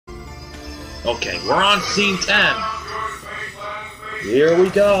Okay, we're on scene 10. Here we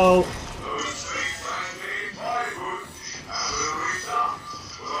go.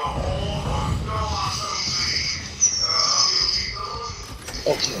 Okay.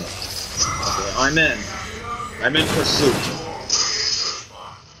 Okay, I'm in. I'm in pursuit.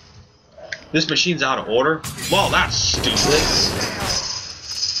 This machine's out of order? Well, that's stupid.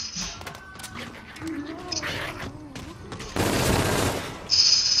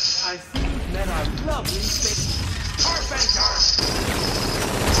 I see these men are lovely space.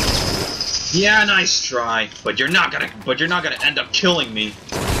 Yeah, nice try, but you're not gonna end up killing me.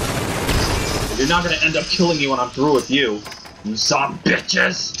 You're not gonna end up killing me when I'm through with you, you some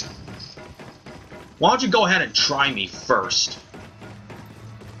bitches. Why don't you go ahead and try me first?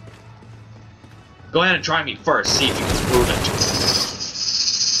 Go ahead and try me first, see if you can prove it.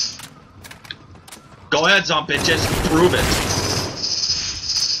 Go ahead, some bitches, prove it.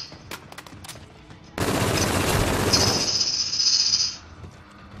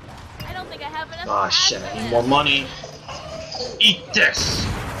 Ah, shit, I need more money. Eat this!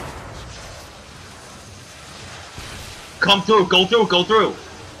 Come through, go through, go through!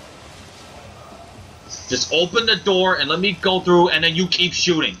 Just open the door and let me go through and then you keep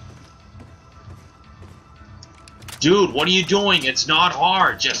shooting. Dude, what are you doing? It's not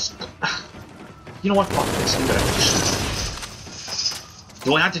hard, just... You know what, fuck this, I'm gonna...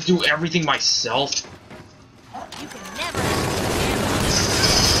 Do I have to do everything myself? You can never...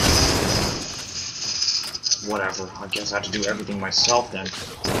 Whatever, I guess I have to do everything myself then. You can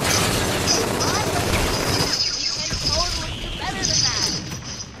totally do better than that.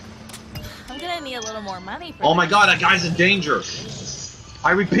 I'm gonna need a little more money for Oh my god, that guy's in danger!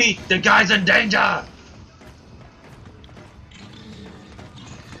 I repeat, the guy's in danger!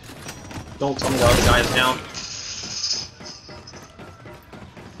 Don't tell me the other guy is down.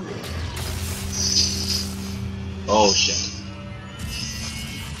 Oh shit.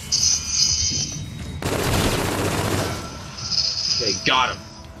 Okay, got him.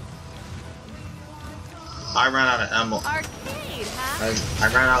 I ran out of ammo. Arcade, huh? I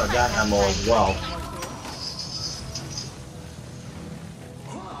ran out of that ammo as well.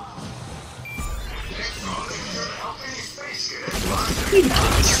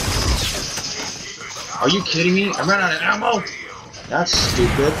 Are you kidding me? I ran out of ammo? That's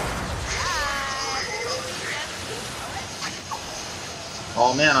stupid.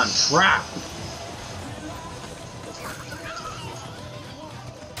 Oh man, I'm trapped.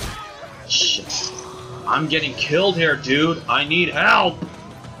 Shit. I'm getting killed here, dude. I need help.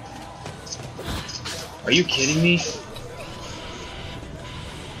 Are you kidding me?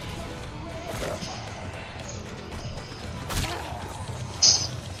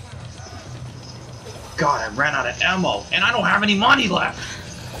 God, I ran out of ammo, and I don't have any money left.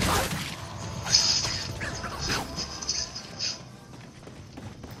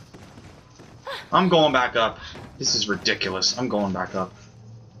 I'm going back up. This is ridiculous. I'm going back up.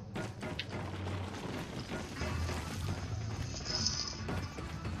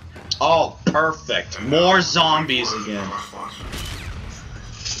 Oh, perfect. More zombies again.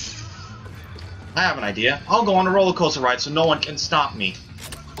 I have an idea. I'll go on a roller coaster ride so no one can stop me.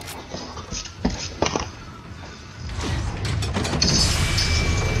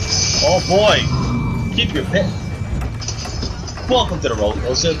 Oh boy! Keep your pit. Welcome to the roller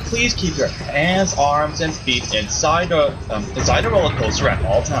coaster. Please keep your hands, arms, and feet inside the roller coaster at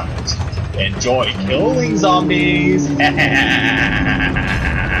all times. Enjoy killing zombies.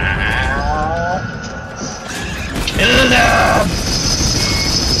 Kill them!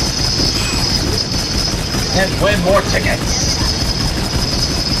 And win more tickets.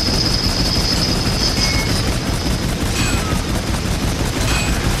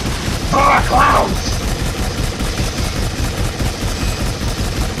 Ah, clowns!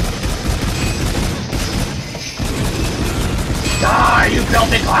 Die, you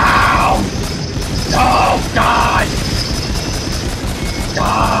filthy clown! No, die!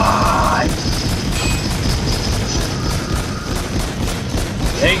 Die!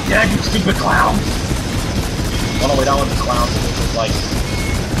 Hey, dead, you stupid clown! Oh no, wait, that one's a clown. It was like...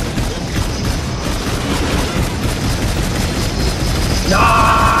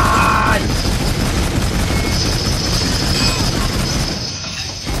 Die!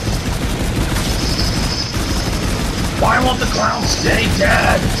 Why won't the clown stay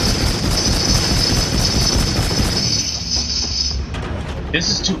dead? This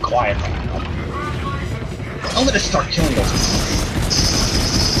is too quiet right now. I'm gonna start killing those clowns.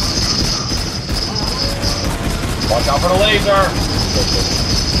 Watch out for the laser!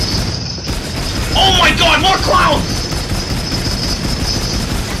 Oh my god, more clowns!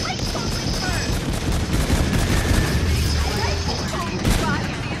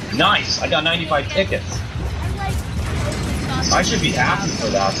 Nice! I got 95 tickets. I should be happy for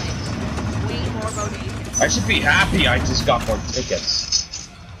that. Way more voting. I should be happy I just got more tickets.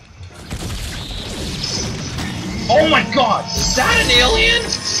 Oh my god! Is that an alien?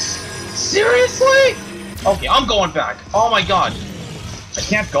 Seriously? Okay, I'm going back. Oh my god. I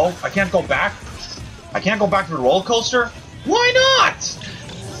can't go. I can't go back. I can't go back to the roller coaster? Why not?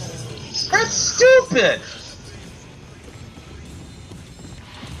 That's stupid!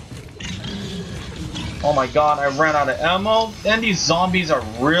 Oh my god, I ran out of ammo, and these zombies are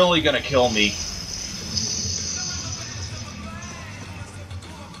really gonna kill me.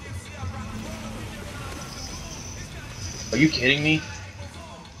 Are you kidding me?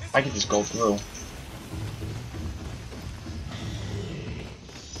 I could just go through.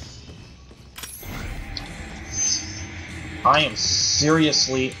 I am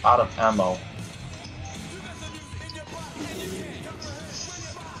seriously out of ammo.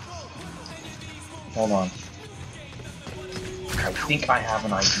 Hold on. I think I have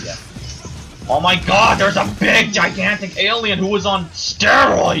an idea. Oh my god, there's a big, gigantic alien who was on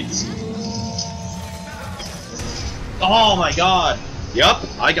steroids! Oh my god. Yup,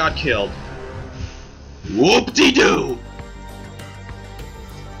 I got killed. Whoop-de-doo!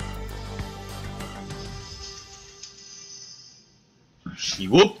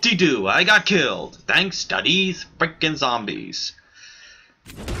 Whoop-de-doo, I got killed. Thanks to these frickin' zombies.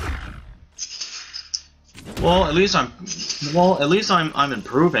 Well, at least I'm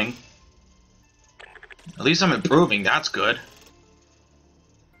improving. At least I'm improving, that's good.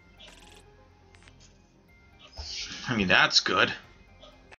 I mean, that's good.